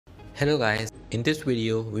Hello guys, in this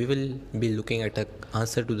video we will be looking at the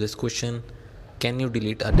answer to this question: can you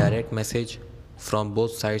delete a direct message from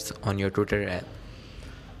both sides on your Twitter app?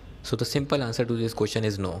 So the simple answer to this question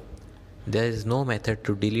is no. There is no method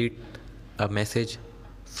to delete a message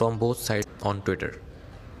from both sides on Twitter.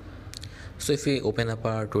 So if we open up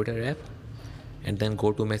our Twitter app and then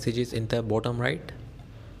go to messages in the bottom right,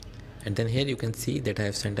 and then here you can see that I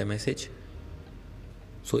have sent a message.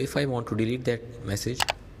 So if I want to delete that message,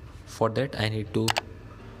 for that I need to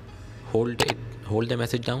hold the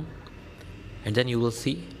message down, and then you will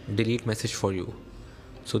see delete message for you.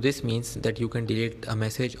 So this means that you can delete a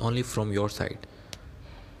message only from your side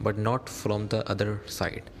but not from the other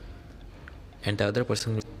side, and the other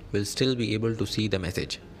person will still be able to see the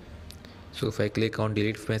message. So if I click on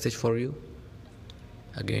delete message for you,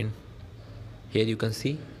 again here you can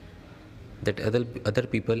see that other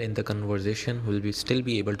people in the conversation will still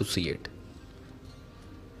be able to see it.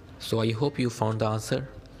 So I hope you found the answer.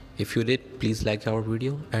 If you did, please like our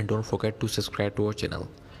video and don't forget to subscribe to our channel,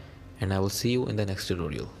 and I will see you in the next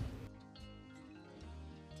tutorial.